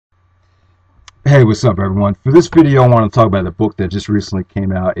Hey, what's up, everyone? For this video, I want to talk about the book that just recently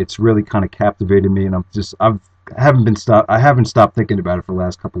came out. It's really kind of captivated me, and I haven't stopped thinking about it for the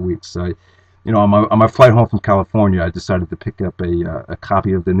last couple of weeks. On my flight home from California, I decided to pick up a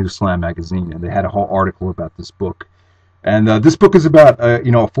copy of the new Slam magazine, and they had a whole article about this book. And this book is about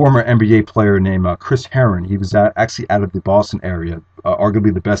a former NBA player named Chris Herren. He was actually out of the Boston area,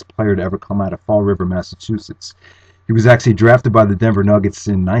 arguably the best player to ever come out of Fall River, Massachusetts. He was actually drafted by the Denver Nuggets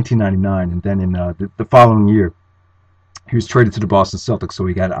in 1999, and then in the following year, he was traded to the Boston Celtics, so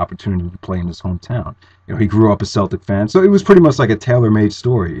he got an opportunity to play in his hometown. He grew up a Celtic fan, so it was pretty much like a tailor-made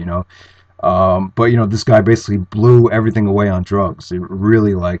story. But this guy basically blew everything away on drugs. It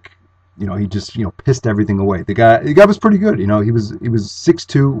really he just pissed everything away. The guy was pretty good. He was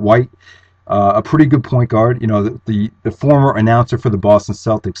 6'2", white, a pretty good point guard. The former announcer for the Boston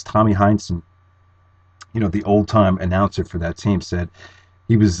Celtics, Tommy Heinsohn, the old-time announcer for that team, said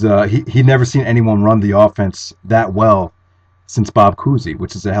he'd never seen anyone run the offense that well since Bob Cousy,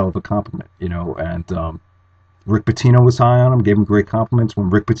 which is a hell of a compliment. And Rick Pitino was high on him, gave him great compliments when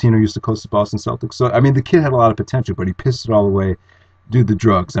Rick Pitino used to coach the Boston Celtics. So the kid had a lot of potential, but he pissed it all away due to the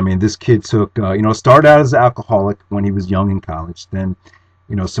drugs. This kid took started out as an alcoholic when he was young in college. Then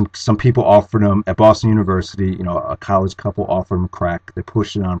some people offered him at Boston University, a college couple offered him crack. They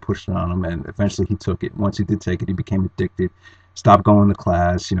pushed it on him, and eventually he took it. Once he did take it, he became addicted, stopped going to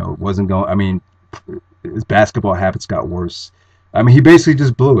class, wasn't going, his basketball habits got worse. He basically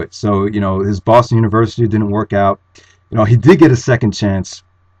just blew it. So, his Boston University didn't work out. He did get a second chance.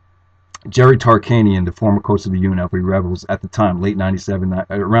 Jerry Tarkanian, the former coach of the UNLV Rebels at the time, late 97,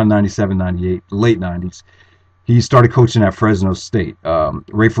 around 97, 98, late 90s, he started coaching at Fresno State.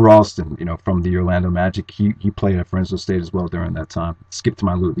 Rafer Alston, from the Orlando Magic, he played at Fresno State as well during that time. Skip to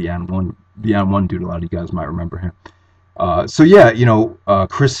my loot, the and one dude. A lot of you guys might remember him.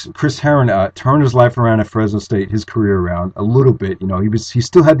 Chris Herren turned his life around at Fresno State, his career around a little bit. He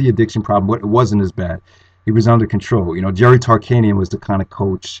still had the addiction problem, but it wasn't as bad. He was under control. Jerry Tarkanian was the kind of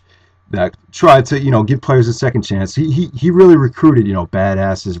coach that tried to, give players a second chance. He really recruited,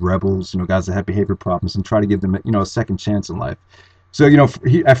 badasses, rebels, guys that had behavior problems, and try to give them, a second chance in life. So,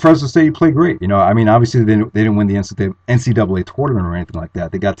 at Fresno State, he played great. Obviously they didn't win the NCAA tournament or anything like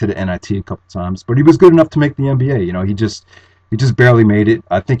that. They got to the NIT a couple times, but he was good enough to make the NBA. He just barely made it.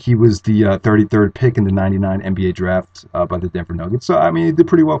 I think he was the 33rd pick in the '99 NBA draft by the Denver Nuggets. So, he did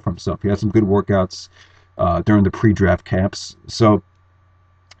pretty well for himself. He had some good workouts during the pre-draft camps. So,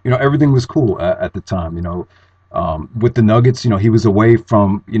 everything was cool at the time. With the Nuggets, he was away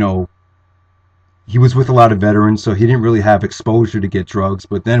from, he was with a lot of veterans, so he didn't really have exposure to get drugs.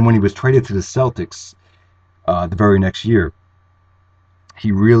 But then when he was traded to the Celtics the very next year,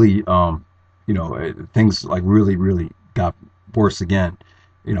 he really, things really got worse again,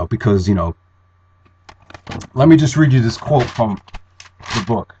 because, let me just read you this quote from the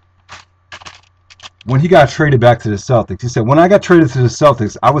book. When he got traded back to the Celtics, he said, "When I got traded to the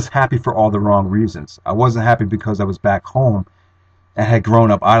Celtics, I was happy for all the wrong reasons. I wasn't happy because I was back home and had grown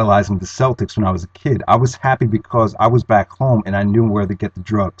up idolizing the Celtics when I was a kid. I was happy because I was back home and I knew where to get the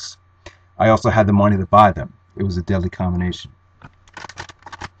drugs. I also had the money to buy them. It was a deadly combination."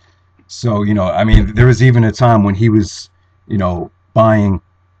 So, there was even a time when he was, buying,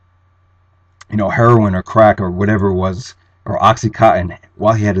 heroin or crack or whatever it was, or Oxycontin,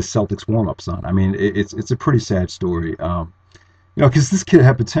 while he had his Celtics warm-ups on. It's a pretty sad story, because this kid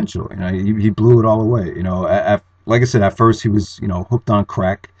had potential. He blew it all away. Like I said, at first he was, hooked on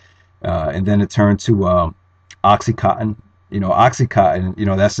crack, and then it turned to Oxycontin.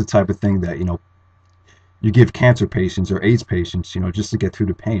 Oxycontin, that's the type of thing that, you give cancer patients or AIDS patients, just to get through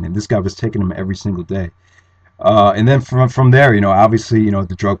the pain. And this guy was taking them every single day. And then from there, obviously,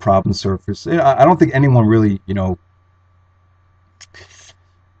 the drug problem surfaced. I don't think anyone really,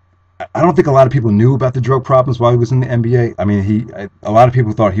 I don't think a lot of people knew about the drug problems while he was in the NBA. A lot of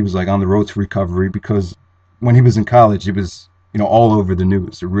people thought he was on the road to recovery, because when he was in college, it was, all over the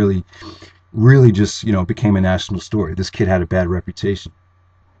news. It really, really just, became a national story. This kid had a bad reputation.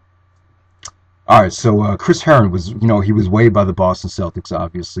 All right, so Chris Herren was, he was waived by the Boston Celtics,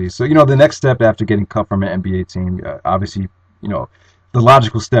 obviously. So, the next step after getting cut from an NBA team, obviously, the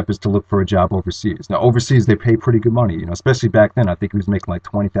logical step is to look for a job overseas. Now, overseas, they pay pretty good money, especially back then. I think he was making like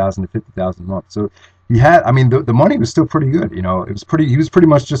 $20,000 to $50,000 a month. So he had, the money was still pretty good. It was he was pretty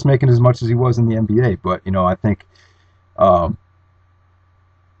much just making as much as he was in the NBA. But, I think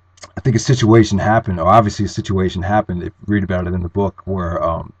a situation happened, or obviously a situation happened, if you read about it in the book, where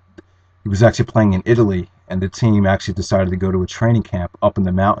he was actually playing in Italy, and the team actually decided to go to a training camp up in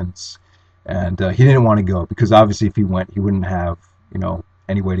the mountains. And he didn't want to go, because obviously if he went, he wouldn't have,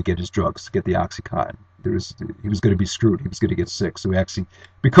 any way to get his drugs, to get the Oxycontin. He was going to be screwed. He was going to get sick. So he actually,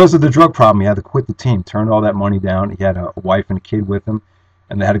 because of the drug problem, he had to quit the team, turned all that money down. He had a wife and a kid with him,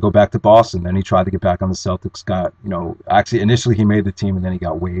 and they had to go back to Boston. Then he tried to get back on the Celtics. Got, actually initially he made the team, and then he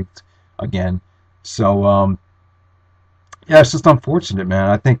got waived again. So yeah, it's just unfortunate, man.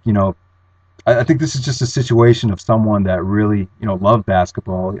 I think I think this is just a situation of someone that really loved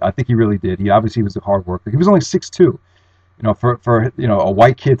basketball. I think he really did. He obviously was a hard worker. He was only 6'2". For a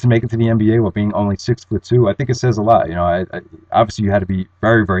white kid to make it to the NBA while being only 6'2", I think it says a lot. Obviously you had to be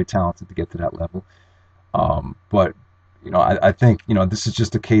very, very talented to get to that level. But I think this is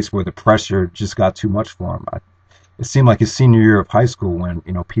just a case where the pressure just got too much for him. It seemed like his senior year of high school when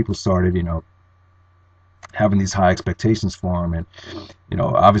people started having these high expectations for him, and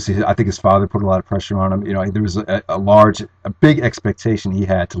obviously I think his father put a lot of pressure on him. There was a big expectation he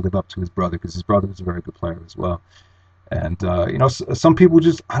had to live up to his brother, because his brother was a very good player as well. And some people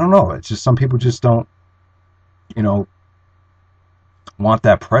just, I don't know, it's just some people just don't want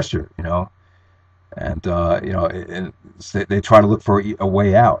that pressure, and and they try to look for a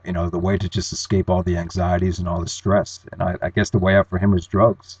way out, the way to just escape all the anxieties and all the stress. And I guess the way out for him is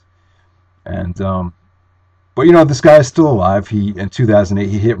drugs. And but this guy is still alive. In 2008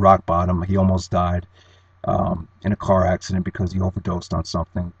 he hit rock bottom. He almost died in a car accident because he overdosed on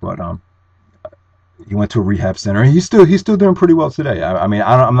something. But he went to a rehab center, and he's still doing pretty well today. I mean,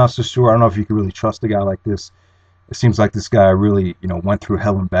 I'm not so sure. I don't know if you can really trust a guy like this. It seems like this guy really went through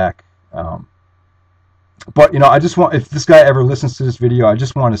hell and back. But I just want, if this guy ever listens to this video, I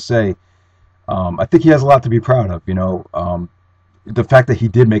just want to say I think he has a lot to be proud of. The fact that he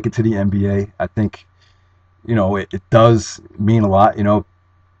did make it to the NBA, I think it does mean a lot.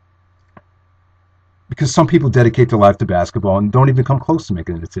 Because some people dedicate their life to basketball and don't even come close to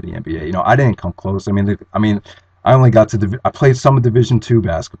making it to the NBA. I didn't come close. I mean, I only got to I played some of Division II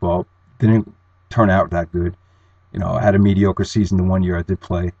basketball. Didn't turn out that good. I had a mediocre season the 1 year I did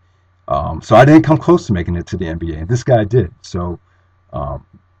play. So I didn't come close to making it to the NBA, and this guy did. So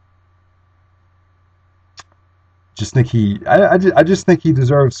just think I just think he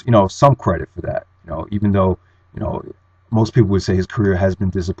deserves some credit for that. Even though most people would say his career has been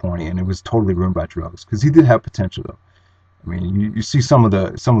disappointing and it was totally ruined by drugs, because he did have potential though. I mean, you see some of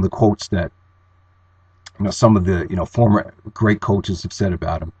the quotes that some of the former great coaches have said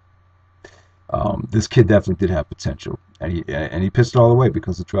about him. This kid definitely did have potential, and he pissed it all away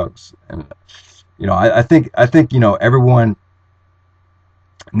because of drugs. And I think everyone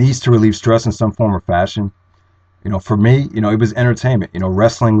needs to relieve stress in some form or fashion. For me, it was entertainment.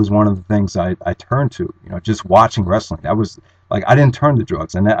 Wrestling was one of the things I turned to. Just watching wrestling. That was like, I didn't turn to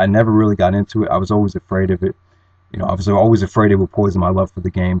drugs, and I never really got into it. I was always afraid of it. I was always afraid it would poison my love for the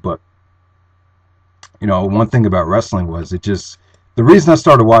game. But one thing about wrestling was the reason I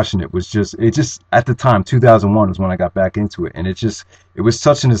started watching it was at the time, 2001 was when I got back into it, and it was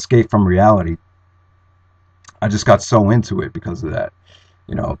such an escape from reality. I just got so into it because of that.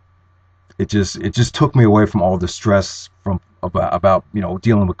 It just took me away from all the stress about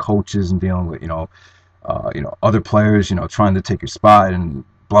dealing with coaches and dealing with other players trying to take your spot and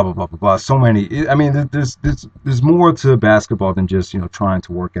blah blah blah blah blah. So many. I mean, there's more to basketball than just trying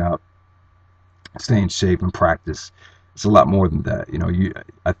to work out, stay in shape, and practice. It's a lot more than that.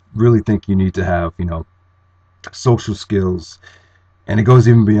 I really think you need to have social skills. And it goes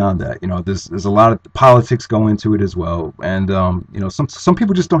even beyond that. There's a lot of politics go into it as well, and some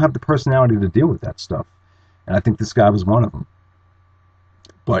people just don't have the personality to deal with that stuff, and I think this guy was one of them.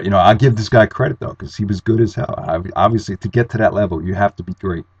 But I give this guy credit though, because he was good as hell. Obviously, to get to that level, you have to be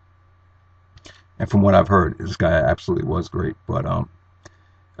great. And from what I've heard, this guy absolutely was great. But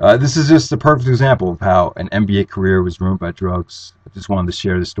this is just a perfect example of how an NBA career was ruined by drugs. I just wanted to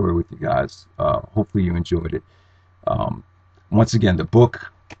share this story with you guys. Hopefully, you enjoyed it. Once again, the book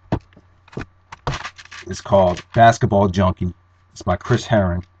is called Basketball Junkie. It's by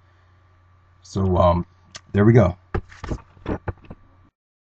Herren. So there we go.